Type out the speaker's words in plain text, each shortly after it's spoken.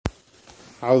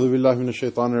أعوذ بالله من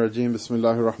الشيطان الرجيم بسم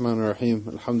الله الرحمن الرحيم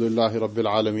الحمد لله رب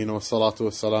العالمين والصلاة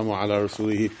والسلام على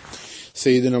رسوله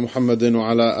سيدنا محمد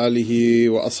وعلى آله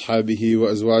وأصحابه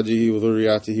وأزواجه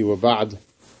وذرياته وبعد.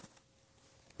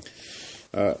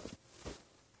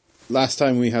 Last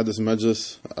time we had this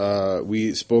majlis,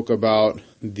 we spoke about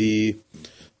the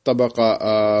tabaqa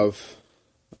of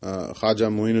Khaja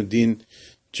Muinuddin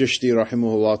Chishti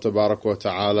rahimahullah tabarak wa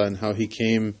ta'ala, and how he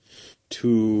came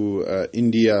to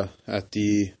India at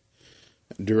the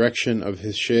direction of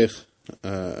his Sheikh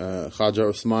Khaja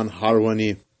Usman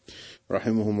Harwani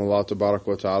rahimahumullah tabarak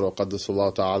wa ta'ala,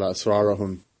 qaddasallahu ta'ala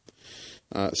asrarahum.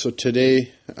 So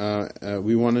today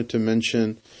we wanted to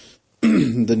mention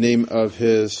the name of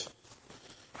his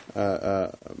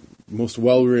most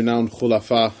well-renowned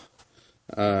khulafa,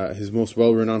 his most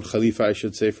well-renowned khalifa, I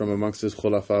should say, from amongst his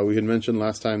khulafa. We had mentioned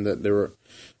last time that there were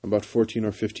about 14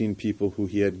 or 15 people who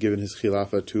he had given his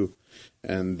khilafa to,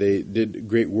 and they did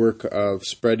great work of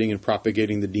spreading and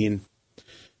propagating the deen.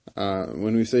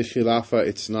 When we say khilafa,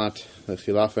 it's not the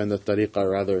khilafa and the tariqah,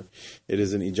 rather it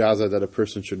is an ijazah that a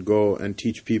person should go and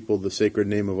teach people the sacred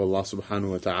name of Allah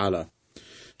subhanahu wa ta'ala.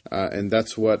 And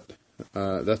that's what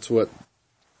the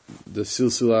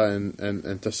silsila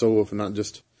and tasawwuf, not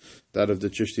just that of the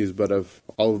Chishtis, but of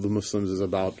all of the Muslims, is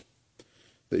about.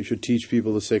 That you should teach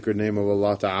people the sacred name of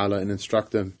Allah Ta'ala and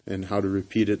instruct them in how to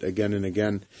repeat it again and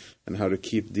again, and how to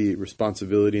keep the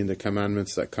responsibility and the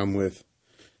commandments that come with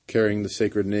carrying the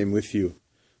sacred name with you.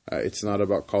 It's not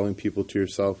about calling people to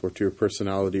yourself or to your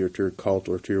personality or to your cult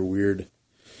or to your weird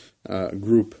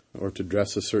group, or to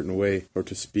dress a certain way or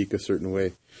to speak a certain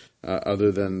way,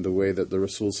 other than the way that the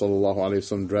Rasul Sallallahu Alaihi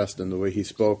Wasallam dressed and the way he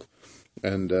spoke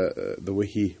and the way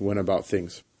he went about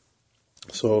things.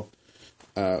 So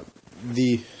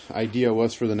the idea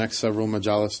was for the next several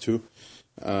majalis to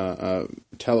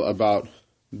tell about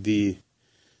the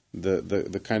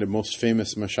kind of most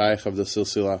famous mashayikh of the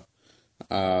silsila,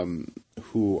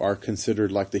 who are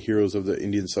considered like the heroes of the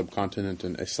Indian subcontinent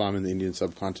and Islam in the Indian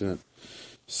subcontinent.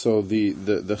 So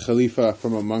the Khalifa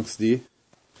from amongst the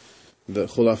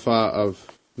Khulafa of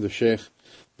the Sheikh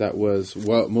that was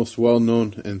most well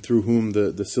known and through whom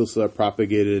the silsila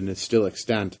propagated and is still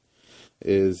extant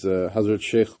is Hazrat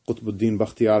Sheikh Qutbuddin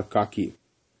Bakhtiyar Kaki.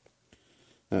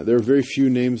 There are very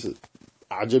few names,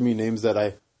 Ajami names, that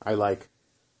I like,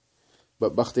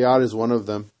 but Bakhtiyar is one of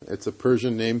them. It's a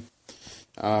Persian name,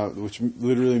 which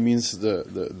literally means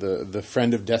the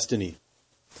friend of destiny,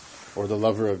 or the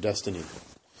lover of destiny.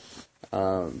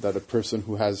 That a person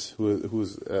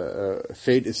whose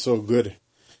fate is so good,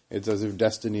 it's as if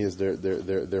destiny is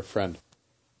their friend.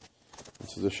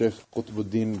 This is the Sheikh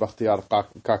Qutbuddin Bakhtiyar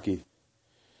Kaki.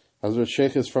 Hazrat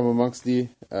Sheikh is from amongst the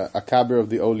akabir of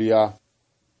the awliya.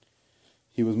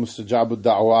 He was mustajabud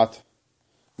da'awat,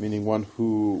 meaning one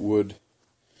who would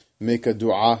make a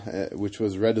dua which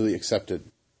was readily accepted.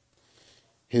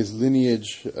 His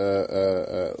lineage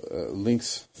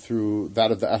links through that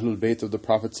of the Ahlul Bayt of the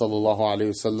Prophet sallallahu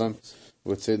alaihi wasallam,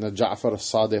 with Sayyidina Ja'far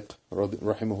as-Sadiq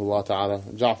rahimahullah ta'ala.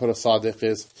 Ja'far as-Sadiq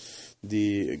is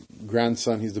the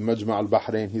grandson, he's the Majma'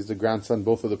 al-Bahrain, he's the grandson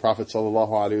both of the Prophet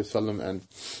sallallahu alaihi wasallam and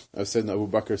Sayyidina Abu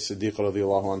Bakr as-Siddiq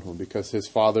radiyallahu anhu, because his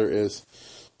father is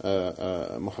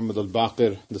Muhammad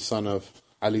al-Baqir, the son of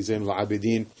Ali Zain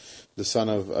al-Abidin, the son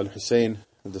of al-Hussein,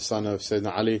 the son of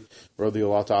Sayyidina Ali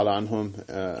radiyallahu ta'ala anhum,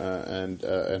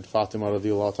 and Fatima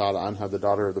radiyallahu ta'ala anha, the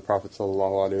daughter of the Prophet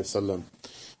sallallahu alaihi wasallam.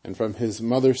 And from his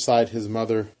mother's side, his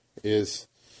mother is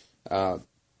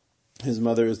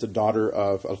the daughter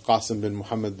of Al-Qasim bin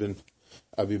Muhammad bin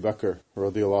Abi Bakr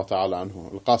radiyallahu ta'ala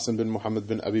anhu. Al-Qasim bin Muhammad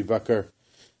bin Abi Bakr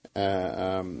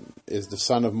is the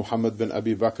son of Muhammad bin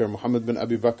Abi Bakr. Muhammad bin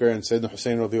Abi Bakr and Sayyidina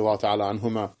Hussein radiyallahu ta'ala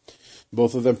anhuma,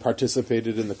 both of them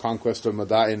participated in the conquest of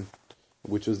Madain,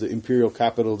 which was the imperial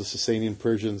capital of the Sasanian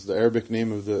Persians. The Arabic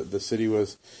name of the city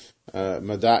was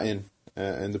Madain,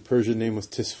 and the Persian name was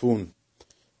Tisfun,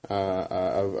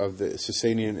 of the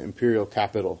Sasanian imperial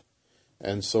capital.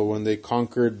 And so when they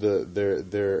conquered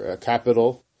their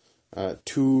capital,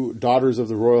 two daughters of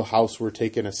the royal house were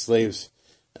taken as slaves,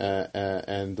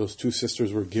 and those two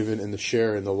sisters were given in the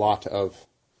share, in the lot of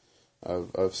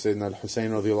Sayyidina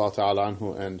al-Hussein radiyallahu ta'ala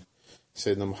anhu and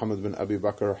Sayyidina Muhammad bin Abi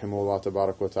Bakr rahimahullah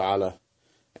tabarak wa ta'ala.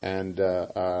 And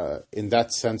in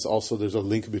that sense also there's a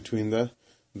link between the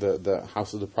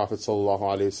house of the Prophet sallallahu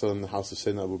alaihi wasallam and the house of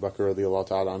Sayyidina Abu Bakr radiyallahu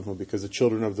ta'ala anhu, because the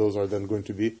children of those are then going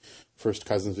to be first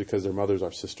cousins because their mothers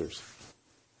are sisters.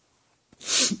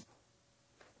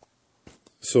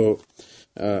 So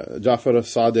Ja'far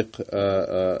as-Sadiq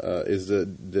is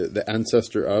the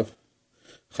ancestor of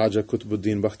Khaja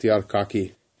Qutbuddin Bakhtiyar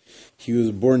Kaki. He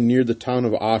was born near the town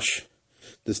of Ash,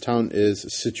 the This town is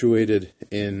situated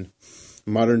in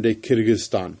modern-day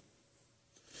Kyrgyzstan.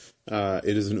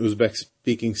 It is an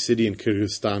Uzbek-speaking city in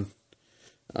Kyrgyzstan.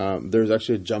 There's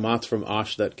actually a Jamaat from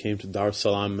Ash that came to Dar es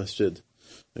Salaam Masjid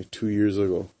like 2 years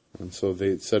ago. And so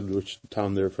they said which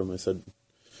town they're from. I said,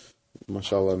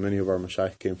 mashallah, many of our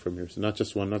mashayikh came from here. So not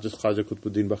just one, not just Khaja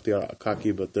Qutbuddin Bakhtiyar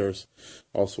Kaki, but there's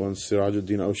also one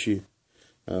Sirajuddin Oshi,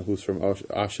 who's from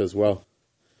Ash as well.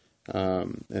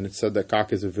 And it's said that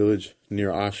Kak is a village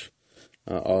near Ash,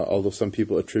 although some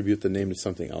people attribute the name to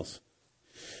something else.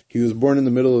 He was born in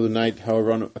the middle of the night,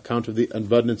 however, on account of the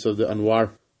abundance of the anwar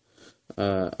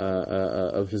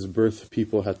of his birth,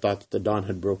 people had thought that the dawn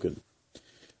had broken.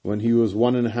 When he was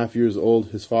 1.5 years old,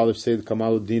 his father, Sayyid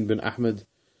Kamaluddin bin Ahmed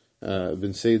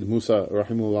bin Sayyid Musa,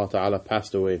 rahimahullah ta'ala,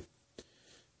 passed away.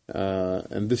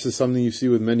 And this is something you see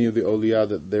with many of the awliya,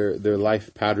 that their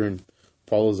life pattern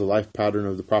follows the life pattern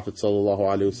of the Prophet sallallahu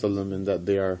alaihi wasallam, in that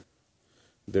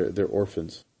they're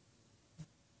orphans.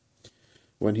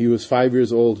 When he was 5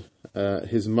 years old,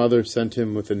 his mother sent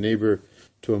him with a neighbor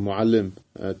to a muallim,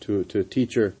 to a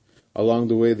teacher. Along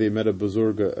the way, they met a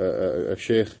buzurg, a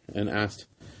sheikh, and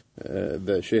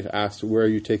the sheikh asked, "Where are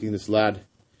you taking this lad?"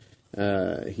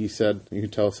 He said, you can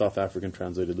tell a South African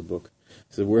translated the book.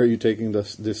 He said, "Where are you taking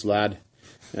this lad?"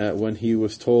 When he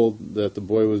was told that the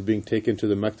boy was being taken to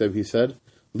the maktab, he said,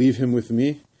 "Leave him with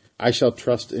me. I shall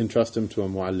entrust him to a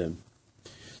muallim."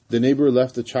 The neighbor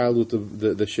left the child with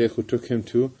the sheikh, who took him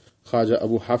to Khaja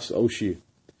Abu Hafs Oshi.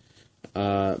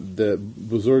 The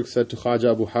buzurg said to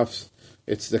Khaja Abu Hafs,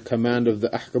 "It's the command of the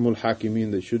Ahkamul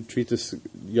Hakimin that should treat this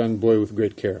young boy with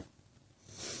great care."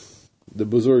 The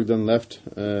buzurg then left.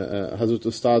 Hazrat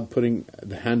Ustad, putting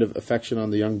the hand of affection on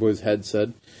the young boy's head,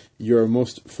 said, "You are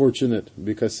most fortunate,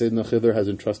 because Sayyidina Khidr has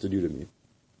entrusted you to me."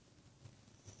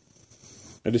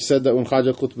 It is said that when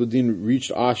Khaja Qutbuddin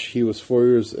reached Ash, he was 4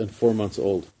 years and 4 months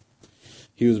old.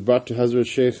 He was brought to Hazrat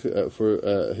Sheikh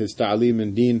for his ta'aleem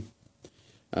and deen.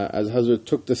 As Hazrat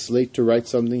took the slate to write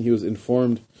something, he was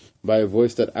informed by a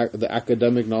voice that the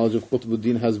academic knowledge of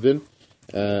Qutbuddin has been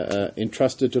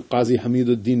entrusted to Qazi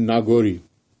Hamiduddin Nagori.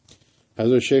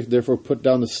 Hazrat Sheikh therefore put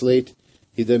down the slate.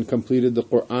 He then completed the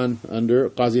Quran under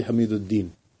Qazi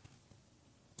Hamiduddin.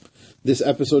 This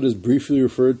episode is briefly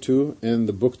referred to in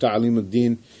the book Ta'aleem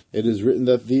ad-Din. It is written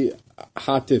that the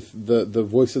Hatif, the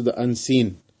voice of the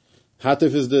unseen.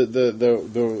 Hatif is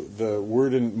the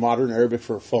word in modern Arabic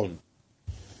for phone.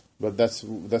 But that's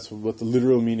what the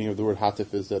literal meaning of the word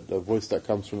Hatif is, that a voice that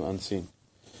comes from the unseen.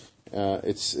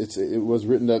 It was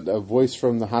written that a voice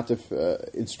from the Hatif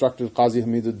instructed Qazi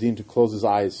Hamiduddin to close his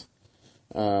eyes.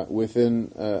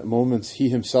 Within moments, he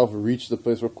himself reached the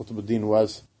place where Qutbuddin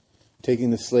was. Taking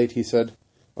the slate, he said,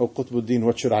 "O Qutbuddin,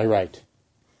 what should I write?"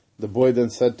 The boy then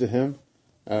said to him,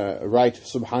 "Write,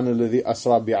 Subhanalladhi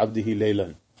asra bi'abdihi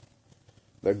laylan."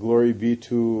 That glory be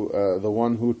to the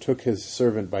one who took his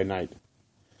servant by night.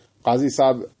 Qazi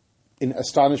Sahib, in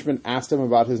astonishment, asked him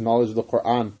about his knowledge of the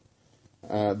Quran.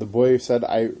 The boy said,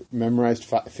 "I memorized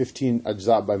 15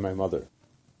 ajza by my mother."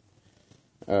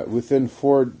 Within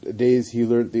 4 days, he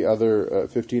learned the other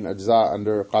 15 ajza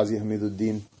under Qazi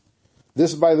Hamiduddin.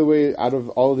 This, by the way, out of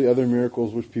all the other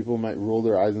miracles which people might roll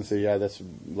their eyes and say, yeah, that's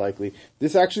likely,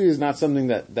 this actually is not something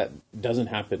that doesn't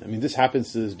happen. I mean, this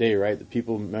happens to this day, right? That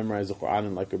people memorize the Quran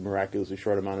in like a miraculously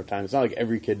short amount of time. It's not like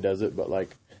every kid does it, but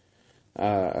like,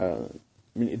 I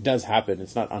mean, it does happen.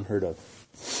 It's not unheard of.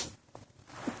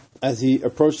 As he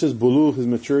approached his bulugh, his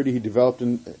maturity, he developed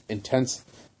an intense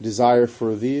desire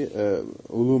for the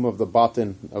ulum of the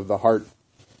batin, of the heart.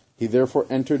 He therefore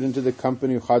entered into the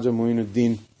company of Khaja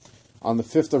Muinuddin. On the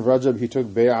 5th of Rajab, he took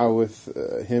bay'ah with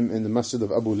him in the masjid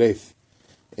of Abu Layth.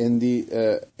 At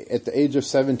the age of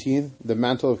 17, the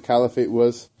mantle of caliphate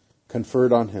was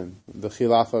conferred on him. The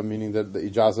khilafah, meaning that the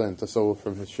ijazah and tasawwuf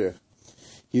from his sheikh.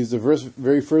 He is the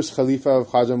very first khalifa of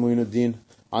Khaja Muinuddin.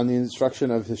 On the instruction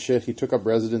of his sheikh, he took up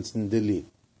residence in Delhi.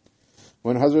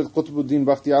 When Hazrat Qutbuddin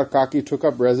Bakhtiyar Kaki took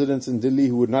up residence in Delhi,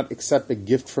 he would not accept a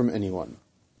gift from anyone.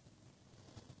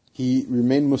 He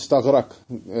remained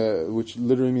mustaghraq, which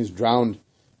literally means drowned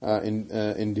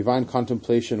in divine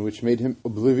contemplation, which made him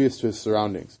oblivious to his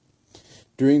surroundings.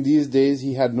 During these days,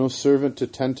 he had no servant to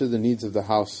tend to the needs of the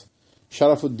house.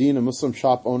 Sharafuddin, a Muslim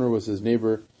shop owner, was his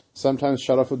neighbor. Sometimes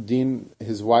Sharafuddin,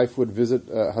 his wife, would visit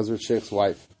Hazrat Sheikh's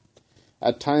wife.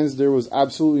 At times, there was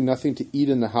absolutely nothing to eat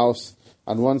in the house.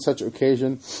 On one such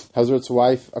occasion, Hazrat's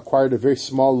wife acquired a very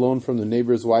small loan from the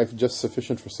neighbor's wife, just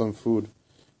sufficient for some food.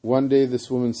 One day,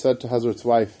 this woman said to Hazrat's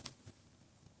wife,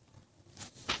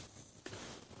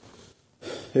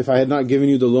 "If I had not given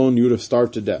you the loan, you would have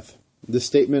starved to death." This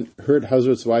statement hurt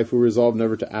Hazrat's wife, who resolved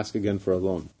never to ask again for a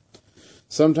loan.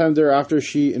 Sometime thereafter,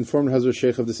 she informed Hazrat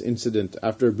Shaykh of this incident.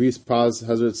 After a brief pause,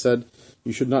 Hazrat said,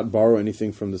 "You should not borrow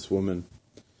anything from this woman."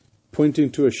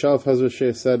 Pointing to a shelf, Hazrat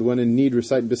Shaykh said, "When in need,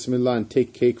 recite Bismillah and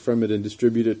take cake from it and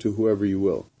distribute it to whoever you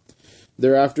will."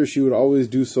 Thereafter, she would always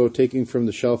do so, taking from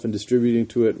the shelf and distributing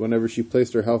to it. Whenever she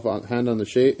placed her hand on the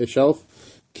shelf,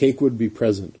 cake would be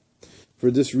present.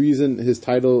 For this reason, his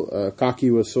title,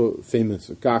 Kaki, was so famous.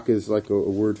 Kak is like a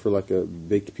word for like a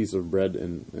baked piece of bread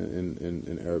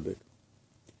in Arabic.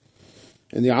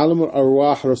 In the Alam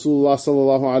al-Arwah, Rasulullah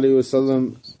sallallahu alayhi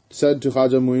wasallam said to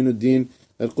Khaja Muinuddin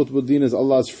that Qutbuddin is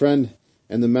Allah's friend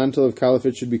and the mantle of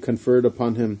caliphate should be conferred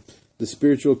upon him. The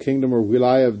spiritual kingdom or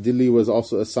wilaya of Dehli was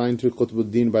also assigned to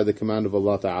Qutbuddin by the command of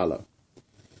Allah Ta'ala.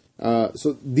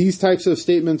 So these types of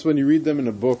statements, when you read them in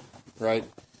a book, right,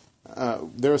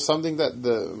 there was something that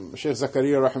the Shaykh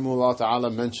Zakaria rahimahullah Ta'ala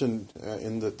mentioned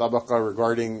in the Tabaqa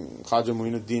regarding Khaja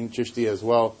Muinuddin Chishti as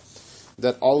well,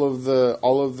 that all of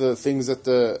the things that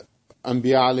the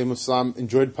Anbiya alayhimus salam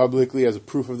enjoyed publicly as a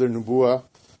proof of their nubuwah,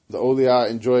 the awliya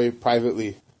enjoy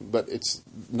privately, but it's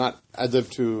not adab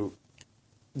to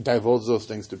divulge those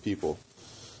things to people.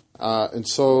 And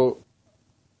so,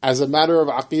 as a matter of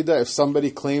aqidah, if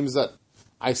somebody claims that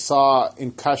I saw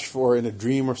in kashf or in a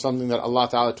dream or something that Allah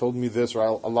Ta'ala told me this or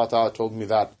Allah Ta'ala told me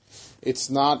that, it's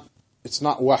not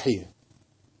wahi.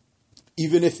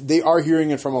 Even if they are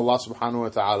hearing it from Allah Subhanahu wa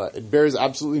Ta'ala, it bears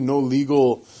absolutely no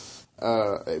legal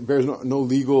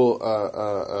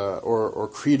or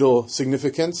creedal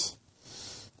significance.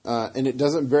 And it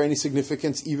doesn't bear any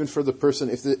significance even for the person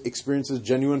if the experience is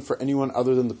genuine for anyone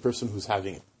other than the person who's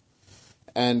having it.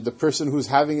 And the person who's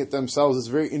having it themselves is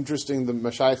very interesting. The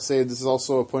Mashaykh say this is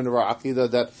also a point of our aqidah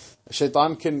that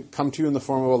shaitan can come to you in the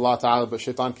form of Allah Ta'ala, but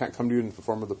shaitan can't come to you in the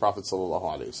form of the Prophet Sallallahu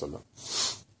Alaihi Wasallam.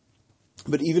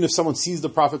 But even if someone sees the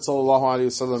Prophet Sallallahu Alaihi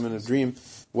Wasallam in a dream,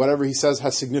 whatever he says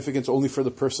has significance only for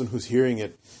the person who's hearing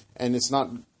it. And it's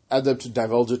not adab to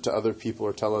divulge it to other people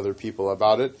or tell other people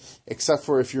about it, except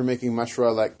for if you're making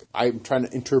mashra, like I'm trying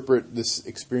to interpret this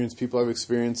experience. People have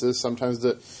experiences. Sometimes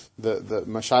the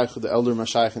mashayikh, the elder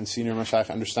mashayikh and senior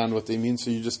mashayikh understand what they mean, so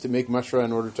you just to make mashra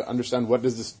in order to understand what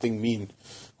does this thing mean.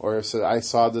 Or so I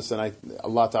saw this and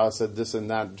Allah Ta'ala said this and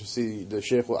that. To see, the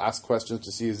shaykh will ask questions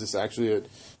to see is this actually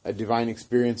a divine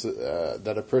experience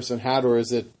that a person had, or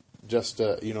is it just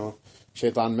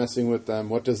shaitan messing with them?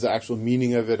 What does the actual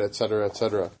meaning of it, etc.,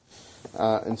 etc.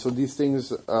 And so these things,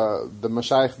 the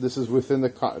mashayikh, this is within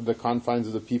the confines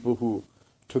of the people who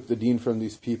took the deen from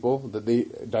these people, that they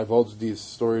divulged these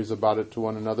stories about it to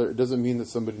one another. It doesn't mean that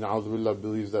somebody, na'udhu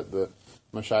believes that the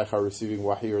mashayikh are receiving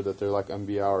wahi or that they're like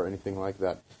anbiya or anything like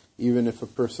that. Even if a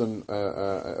person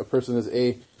is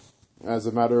as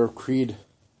a matter of creed,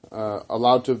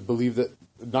 allowed to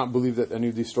not believe that any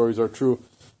of these stories are true,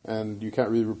 and you can't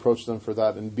really reproach them for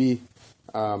that. And B,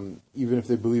 even if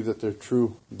they believe that they're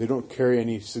true, they don't carry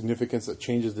any significance that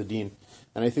changes the deen.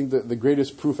 And I think that the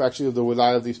greatest proof actually of the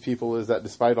wilayah of these people is that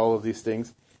despite all of these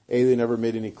things, A, they never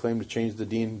made any claim to change the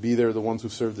deen, B, they're the ones who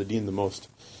served the deen the most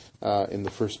in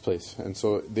the first place. And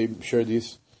so they share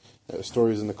these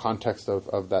stories in the context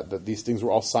of that these things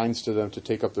were all signs to them to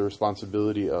take up the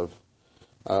responsibility of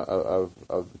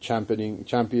championing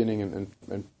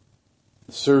and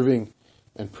serving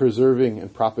and preserving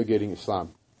and propagating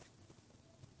Islam.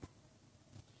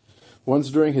 Once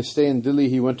during his stay in Dehli,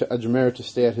 he went to Ajmer to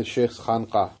stay at his Shaykh's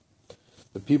Khanqah.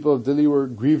 The people of Dehli were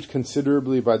grieved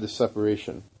considerably by this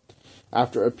separation.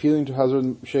 After appealing to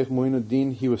Hazrat Shaykh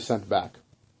Muinuddin, he was sent back.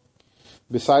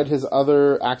 Beside his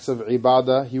other acts of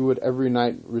ibadah, he would every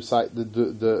night recite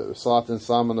the Salat and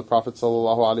Salam on the Prophet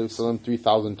ﷺ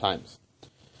 3,000 times.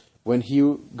 When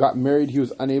he got married, he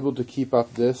was unable to keep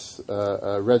up this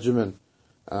regimen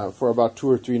for about 2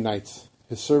 or 3 nights.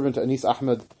 His servant Anis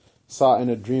Ahmed saw in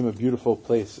a dream a beautiful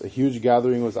place. A huge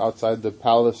gathering was outside the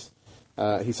palace.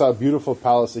 He saw a beautiful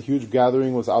palace. A huge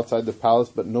gathering was outside the palace,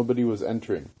 but nobody was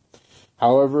entering.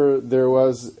 However, there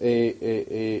was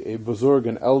a buzurg,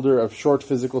 an elder of short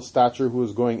physical stature, who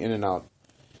was going in and out.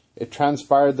 It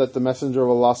transpired that the Messenger of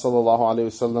Allah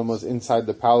ﷺ was inside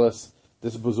the palace.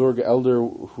 This buzurg elder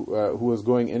who was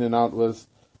going in and out was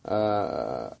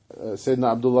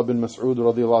Sayyidina Abdullah bin Mas'ud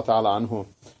radiyallahu ta'ala anhu.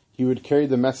 He would carry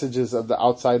the messages of the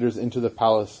outsiders into the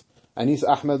palace. Anis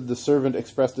Ahmed, the servant,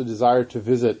 expressed a desire to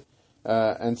visit,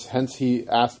 and hence he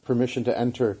asked permission to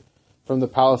enter. From the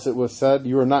palace it was said,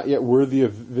 "You are not yet worthy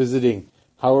of visiting.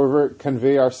 However,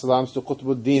 convey our salams to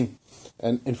Qutbuddin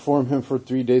and inform him for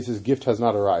 3 days his gift has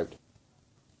not arrived."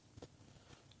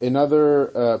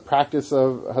 Another practice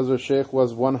of Hazrat Shaykh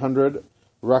was 100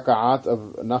 raka'at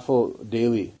of nafil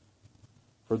daily.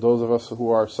 For those of us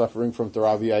who are suffering from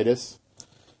tarawih-itis,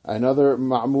 Another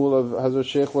ma'mul of Hazrat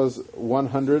Shaykh was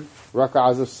 100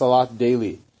 rak'ahs of salat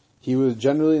daily. He was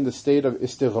generally in the state of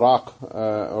istighraq,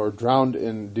 or drowned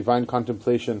in divine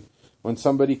contemplation. When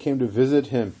somebody came to visit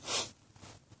him,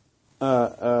 he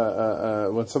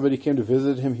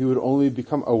would only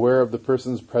become aware of the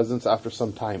person's presence after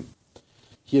some time.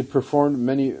 He had performed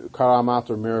many karamat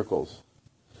or miracles.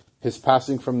 His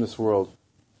passing from this world.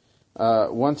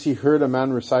 Once he heard a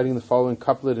man reciting the following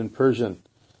couplet in Persian.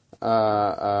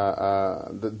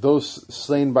 Those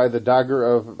slain by the dagger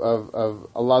of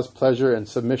Allah's pleasure and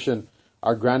submission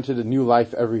are granted a new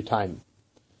life every time.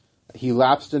 He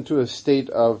lapsed into a state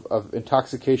of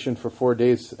intoxication for 4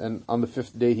 days, and on the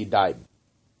 5th day he died.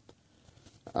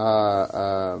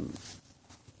 Khaja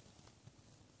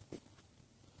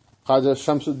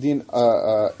Shamsuddin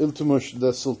Iltumush,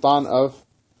 the Sultan of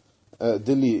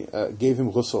Delhi, gave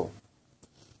him ghusl.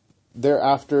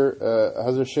 Thereafter,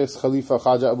 Hazrat Shaykh's Khalifa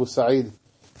Khaja Abu Sa'id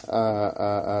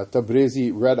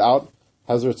Tabrizi read out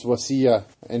Hazrat's wasiyah,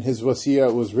 and his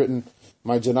wasiyah was written,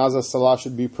 "My janazah salah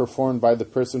should be performed by the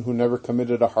person who never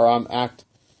committed a haram act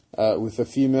with a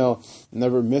female,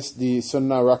 never missed the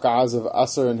sunnah rak'ahs of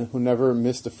asr, and who never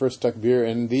missed the first takbir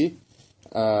in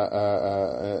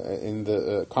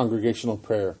the congregational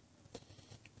prayer."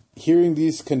 Hearing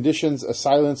these conditions, a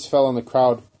silence fell on the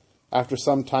crowd. After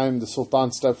some time, the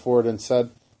Sultan stepped forward and said,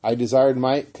 "I desired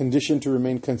my condition to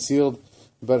remain concealed,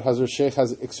 but Hazrat Shaykh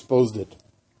has exposed it."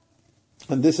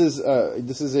 And this is an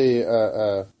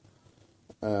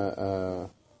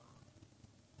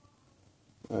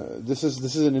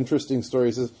interesting story.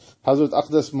 He says, Hazrat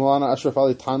Aqdas Maulana Ashraf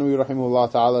Ali Thanwi rahimahullah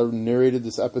ta'ala narrated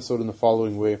this episode in the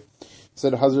following way. He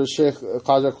said, Hazrat Shaykh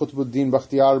Khaja Qutbuddin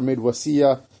Bakhtiyar made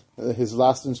wasiyah, his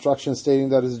last instruction, stating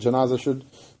that his janazah should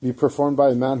be performed by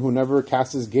a man who never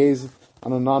casts his gaze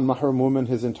on a non-mahram woman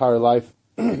his entire life.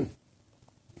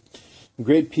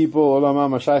 Great people, ulama,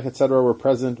 mashayikh, etc. were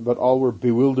present, but all were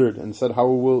bewildered and said, how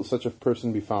will such a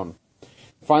person be found?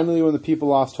 Finally, when the people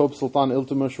lost hope, Sultan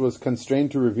Iltumush was constrained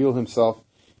to reveal himself.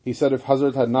 He said, if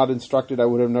Hazrat had not instructed, I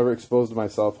would have never exposed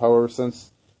myself. However,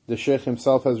 since the Shaykh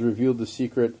himself has revealed the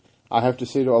secret, I have to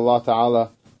say that Allah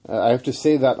Ta'ala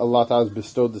has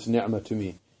bestowed this ni'mah to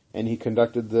me. And he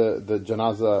conducted the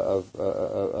janazah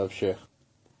of Shaykh.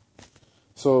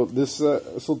 So this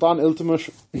Sultan Iltumush,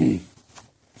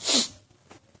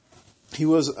 he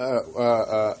was a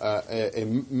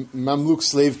Mamluk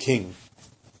slave king.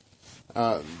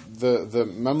 The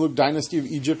Mamluk dynasty of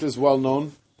Egypt is well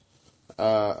known.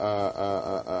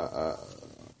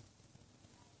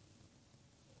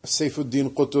 Saifuddin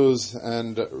Qutuz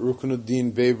and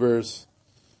Rukunuddin Baybars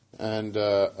and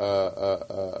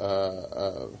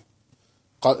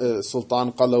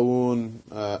Sultan Qalawun,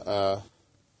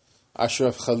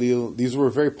 Ashraf Khalil. These were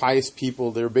very pious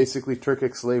people. They were basically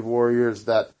Turkic slave warriors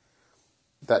that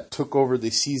took over. They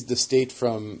seized the state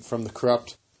from the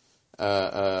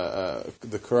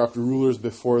corrupt rulers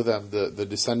before them, the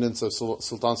descendants of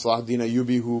Sultan Salahuddin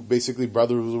Ayyubi, who basically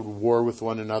brothers would war with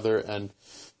one another and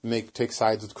take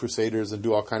sides with crusaders and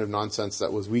do all kind of nonsense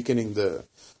that was weakening the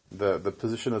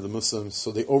position of the Muslims.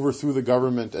 So they overthrew the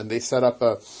government and they set up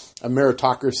a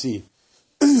meritocracy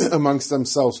amongst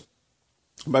themselves,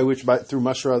 through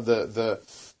mashra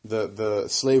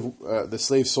the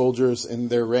slave soldiers in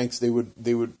their ranks, they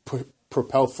would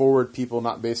propel forward people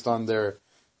not based on their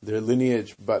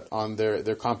lineage, but on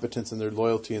their competence and their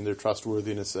loyalty and their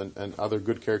trustworthiness and other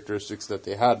good characteristics that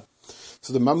they had.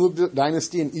 So the Mamluk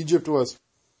dynasty in Egypt was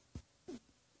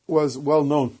well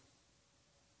known.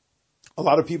 A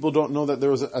lot of people don't know that there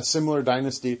was a similar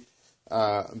dynasty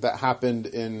that happened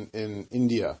in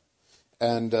India.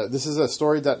 And this is a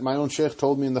story that my own sheikh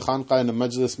told me in the Khanqa in a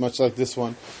majlis, much like this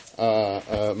one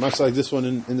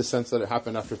in the sense that it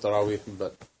happened after Taraweeh,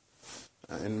 but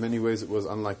in many ways it was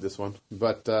unlike this one.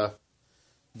 But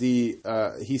he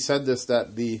said this,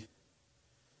 that the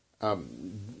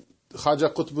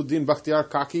Khaja Qutbuddin Bakhtiyar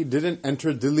Kaki didn't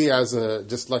enter Delhi as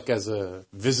a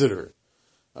visitor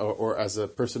or as a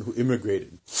person who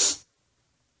immigrated.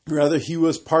 Rather, he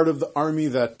was part of the army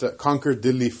that conquered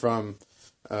Delhi from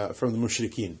the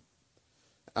Mushrikeen.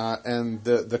 And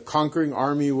the conquering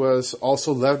army was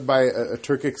also led by a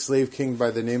Turkic slave king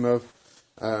by the name of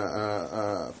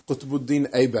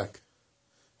Qutbuddin Aybek.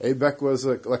 Aybek was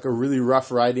like a really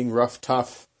rough riding, rough,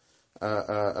 tough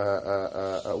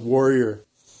warrior.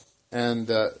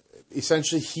 And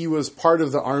essentially he was part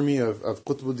of the army of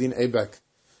Qutbuddin Aybek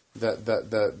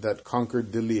that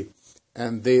conquered Delhi.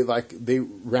 And they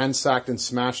ransacked and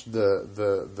smashed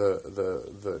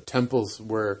the temples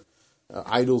where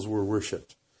idols were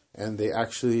worshipped. And they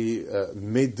actually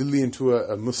made Delhi into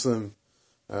a Muslim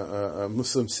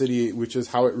Muslim city, which is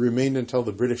how it remained until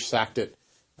the British sacked it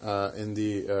in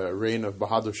the reign of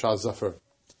Bahadur Shah Zafar,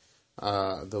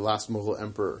 the last Mughal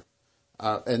emperor.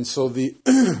 And so the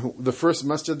the first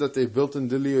masjid that they built in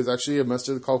Delhi is actually a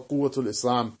masjid called Quwwatul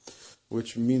Islam,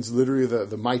 which means literally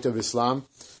the might of Islam.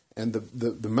 And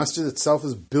the masjid itself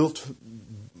is built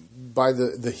by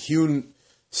the hewn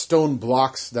stone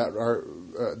blocks that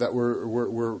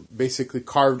were basically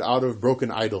carved out of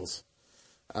broken idols.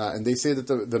 And they say that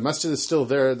the masjid is still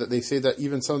there, that they say that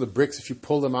even some of the bricks, if you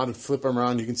pull them out and flip them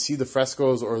around, you can see the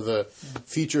frescoes or the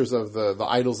features of the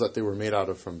idols that they were made out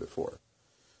of from before.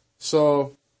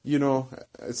 So,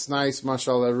 it's nice,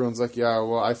 mashallah, everyone's like, yeah,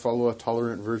 well, I follow a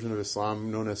tolerant version of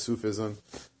Islam known as Sufism.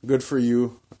 Good for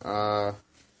you.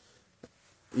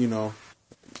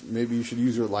 Maybe you should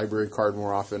use your library card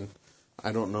more often.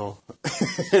 I don't know.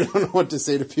 I don't know what to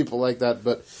say to people like that,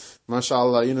 but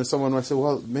mashallah, someone might say,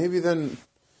 well, maybe then,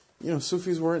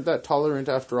 Sufis weren't that tolerant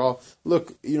after all.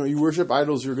 Look, you worship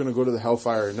idols, you're going to go to the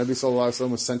hellfire. Nabi sallallahu alaihi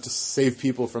wasallam was sent to save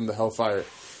people from the hellfire.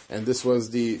 And this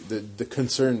was the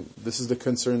concern. This is the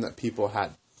concern that people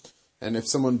had. And if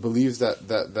someone believes that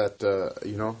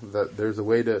there's a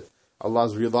way to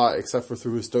Allah's rida except for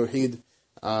through His tawheed,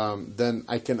 then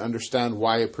I can understand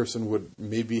why a person would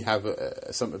maybe have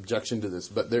some objection to this.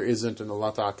 But there isn't, and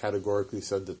Allah Ta'ala categorically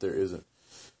said that there isn't.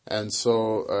 And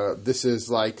so this is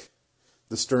like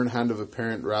the stern hand of a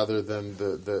parent rather than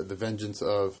the vengeance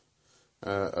of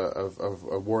a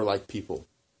warlike people.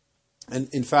 And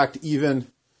in fact, even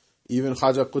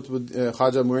Khaja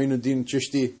Mu'inuddin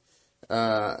Chishti,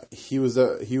 he was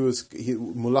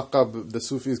mulaqab, the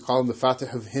Sufis call him the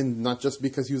Fatih of Hind, not just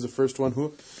because he was the first one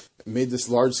who made this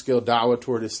large scale da'wah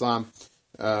toward Islam,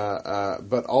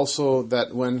 but also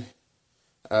that when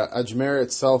Ajmer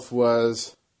itself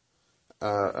was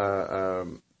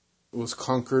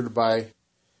conquered by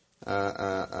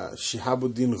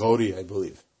Shihabuddin Ghori, I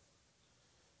believe.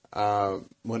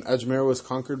 When Ajmer was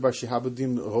conquered by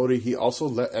Shihabuddin Ghori, he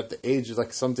also at the age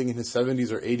like something in his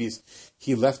 70s or 80s,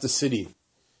 he left the city,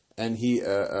 and he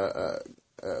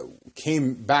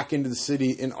came back into the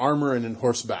city in armor and in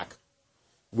horseback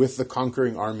with the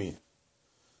conquering army,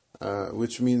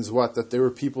 which means what? That there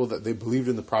were people that they believed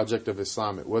in the project of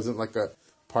Islam. It wasn't like a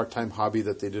part-time hobby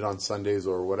that they did on Sundays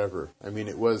or whatever. I mean,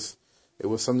 it was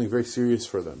something very serious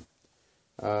for them.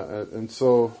 And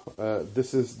so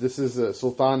this is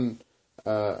Sultan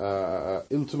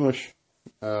Iltutmish,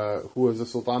 who was the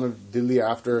Sultan of Delhi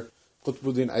after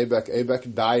Qutbuddin Aibak.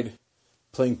 Aibak died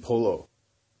playing polo.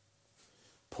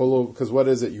 Polo, because what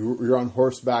is it? You're on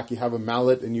horseback, you have a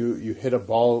mallet, and you hit a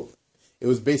ball. It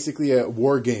was basically a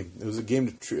war game. It was a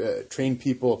game to train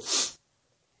people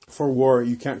for war.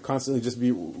 You can't constantly just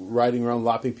be riding around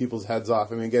lopping people's heads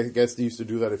off. I mean, I guess they used to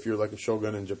do that if you're like a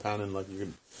shogun in Japan, and like you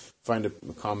could find a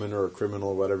common or a criminal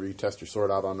or whatever, you test your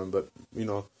sword out on them. But,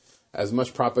 as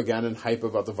much propaganda and hype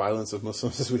about the violence of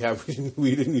Muslims as we have,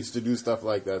 we didn't used to do stuff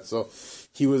like that. So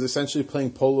he was essentially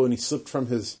playing polo, and he slipped from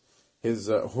his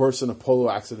horse in a polo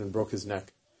accident and broke his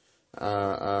neck.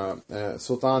 Sultan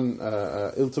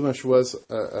Iltutmish was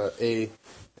a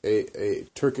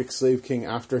Turkic slave king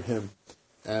after him,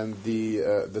 and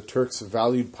the Turks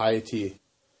valued piety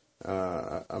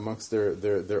amongst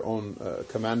their own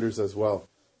commanders as well.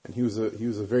 And he was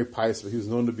a very pious, he was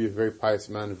known to be a very pious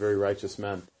man, a very righteous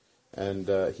man, and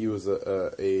he was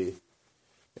a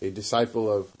disciple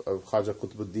of Khaja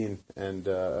Qutbuddin and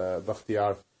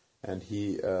Bakhtiyar, and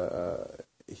he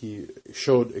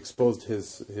exposed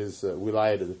his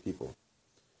wilayah to the people.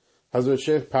 Hazrat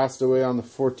Shaykh passed away on the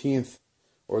 14th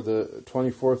or the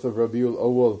 24th of Rabiul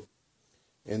Awwal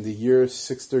in the year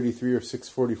 633 or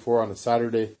 644 on a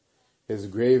Saturday. His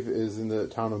grave is in the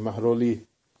town of Mahroli.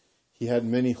 He had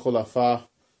many khulafa.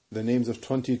 The names of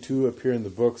 22 appear in the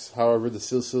books. However, the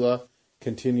silsila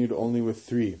continued only with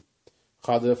 3.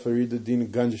 Khaja Fariduddin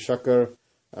Ganj Shakar,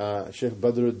 Sheikh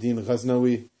Badruddin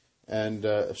Ghaznawi, and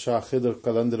Shah Khidr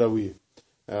Qalandrawi.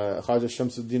 Khaja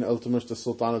Shamsuddin Iltutmish, the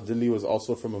Sultan of Delhi, was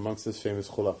also from amongst his famous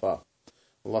khulafa.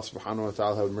 Allah subhanahu wa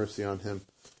ta'ala have mercy on him,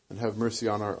 and have mercy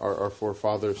on our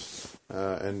forefathers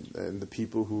and the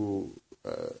people who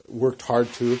worked hard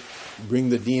to bring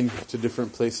the deen to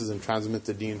different places and transmit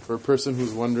the deen. For a person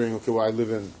who's wondering, okay, well, I live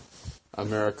in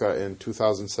America in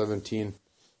 2017,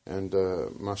 and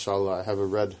mashallah, I have a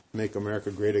red "Make America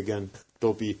Great Again"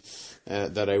 topi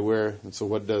that I wear. And so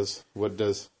what does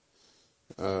Khaja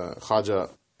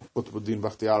Qutbuddin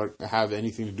Bakhtiyar have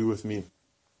anything to do with me?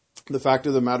 The fact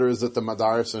of the matter is that the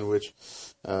madaris in which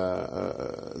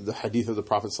the hadith of the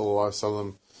Prophet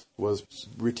ﷺ was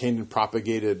retained and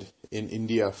propagated in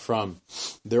India from,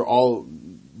 they're all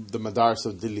the madaris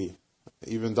of Delhi.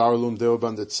 Even Darul Uloom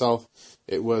Deoband itself,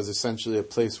 it was essentially a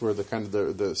place where the kind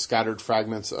of the scattered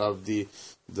fragments of the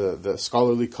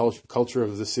scholarly culture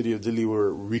of the city of Delhi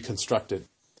were reconstructed.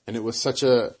 And it was such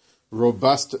a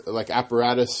robust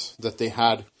apparatus that they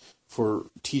had for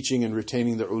teaching and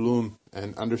retaining the ulum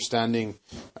and understanding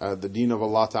the deen of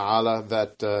Allah Ta'ala,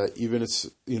 that even its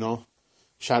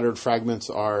shattered fragments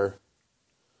are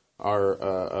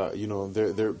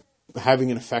they're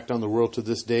having an effect on the world to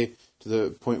this day, to the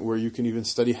point where you can even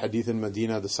study hadith in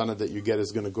Medina. The sanad that you get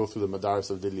is going to go through the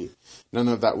madaris of Delhi. None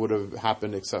of that would have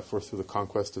happened except for through the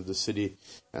conquest of the city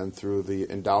and through the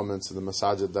endowments of the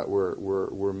masajid that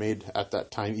were made at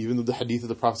that time. Even though the hadith of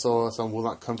the Prophet ﷺ will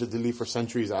not come to Delhi for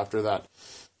centuries after that.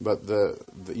 But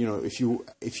if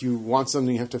you want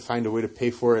something, you have to find a way to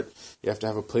pay for it. You have to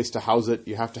have a place to house it.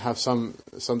 You have to have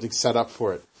something set up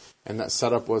for it. And that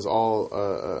setup was all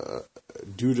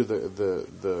due to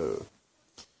the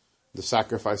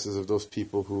sacrifices of those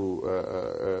people who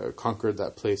conquered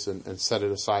that place and set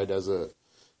it aside as a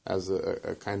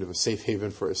kind of a safe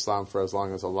haven for Islam for as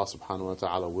long as Allah subhanahu wa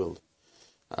ta'ala willed.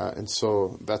 And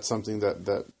so that's something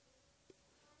that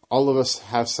all of us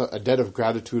have a debt of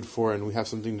gratitude for, and we have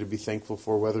something to be thankful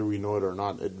for, whether we know it or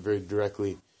not. It very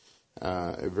directly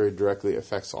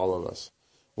affects all of us.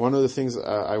 One of the things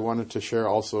I wanted to share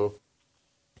also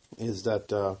is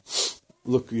that,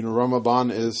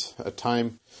 Ramadan is a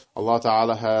time Allah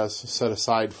Ta'ala has set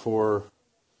aside for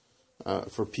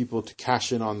people to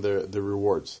cash in on the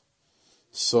rewards.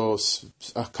 So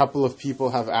a couple of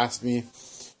people have asked me,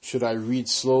 should I read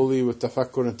slowly with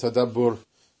tafakkur and tadabbur,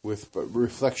 with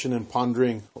reflection and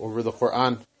pondering over the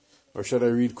Quran, or should I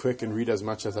read quick and read as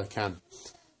much as I can?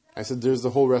 I said, there's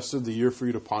the whole rest of the year for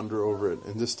you to ponder over it.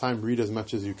 And this time, read as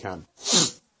much as you can.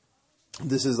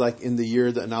 This is like in the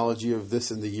year, the analogy of this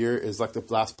in the year is like the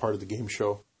last part of the game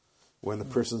show, when the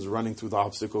person's running through the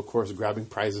obstacle course, grabbing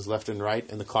prizes left and right,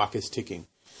 and the clock is ticking.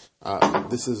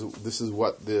 This is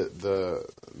what this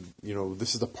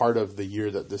is the part of the year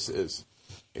that this is.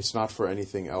 It's not for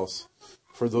anything else.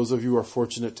 For those of you who are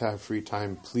fortunate to have free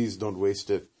time, please don't waste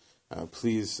it.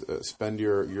 Please spend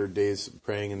your days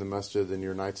praying in the masjid and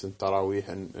your nights in Taraweeh,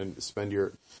 and spend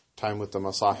your time with the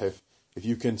masahif. If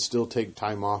you can still take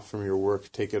time off from your work,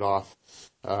 take it off.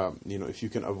 If you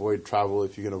can avoid travel,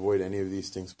 if you can avoid any of these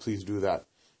things, please do that.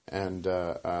 And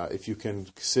if you can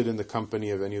sit in the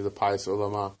company of any of the pious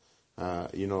ulama,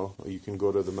 you can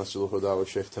go to the Masjid al-Huda with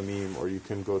Shaykh Tamim, or you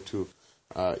can go to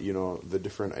the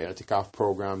different i'tikaf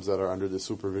programs that are under the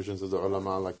supervisions of the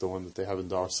ulama, like the one that they have in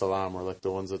Dar es Salaam, or like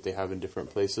the ones that they have in different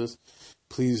places.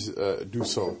 Please do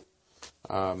so.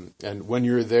 And when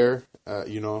you're there,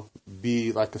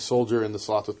 be like a soldier in the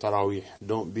Salatul Taraweeh.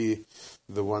 Don't be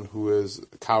the one who is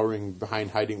hiding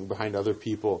behind other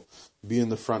people. Be in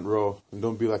the front row. And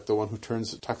don't be like the one who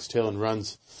tucks tail and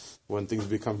runs when things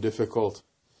become difficult.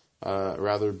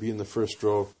 Rather, be in the first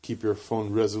row. Keep your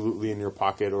phone resolutely in your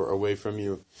pocket or away from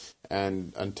you,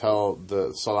 and until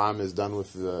the salam is done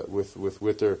with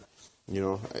witr,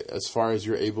 as far as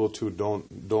you're able to,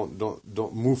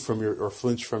 don't move from or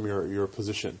flinch from your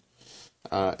position,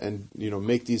 and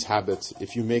make these habits.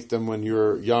 If you make them when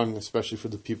you're young, especially for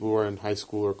the people who are in high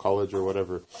school or college or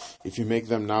whatever, if you make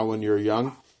them now when you're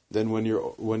young, then when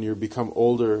you become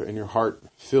older and your heart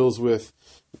fills with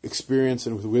experience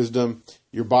and with wisdom,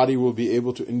 your body will be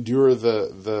able to endure the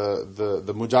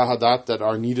mujahadat that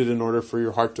are needed in order for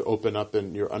your heart to open up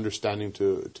and your understanding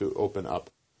to open up.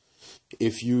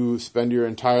 If you spend your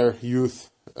entire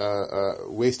youth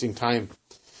wasting time,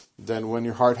 then when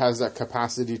your heart has that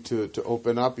capacity to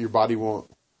open up, your body won't.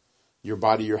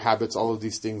 Your habits, all of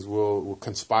these things will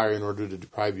conspire in order to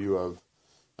deprive you of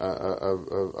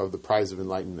the prize of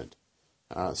enlightenment.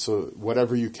 So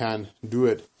whatever you can, do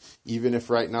it. Even if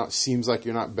right now it seems like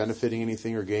you're not benefiting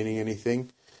anything or gaining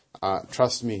anything,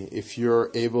 trust me, if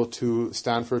you're able to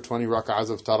stand for 20 rak'ahs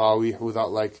of Taraweeh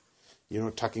without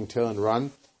tucking tail and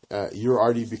run, you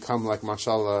already become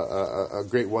mashallah, a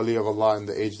great wali of Allah in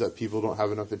the age that people don't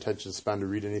have enough attention span to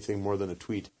read anything more than a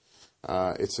tweet.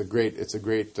 It's a great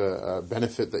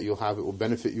benefit that you'll have. It will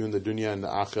benefit you in the dunya and the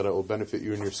akhirah. It will benefit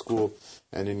you in your school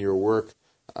and in your work,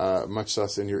 much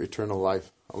less in your eternal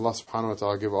life. Allah subhanahu wa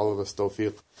ta'ala give all of us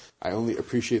tawfiq. I only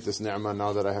appreciate this ni'mah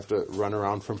now that I have to run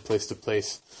around from place to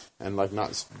place and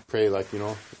not pray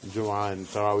Jumu'ah and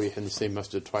Taraweeh in the same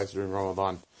masjid twice during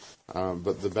Ramadan.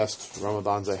 But the best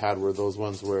Ramadans I had were those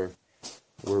ones where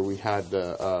we had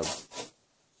the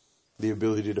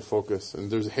ability to focus.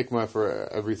 And there's a hikmah for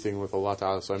everything with Allah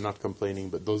Ta'ala, so I'm not complaining.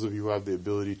 But those of you who have the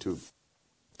ability to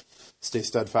stay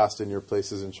steadfast in your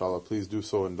places, inshallah, please do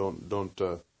so, and don't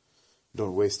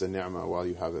Don't waste a ni'mah while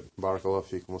you have it. Barakallahu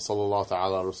feekum. Wa sallallahu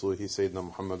ta'ala rasulihi Sayyidina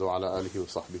Muhammad wa ala alihi wa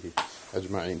sahbihi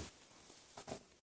ajma'in.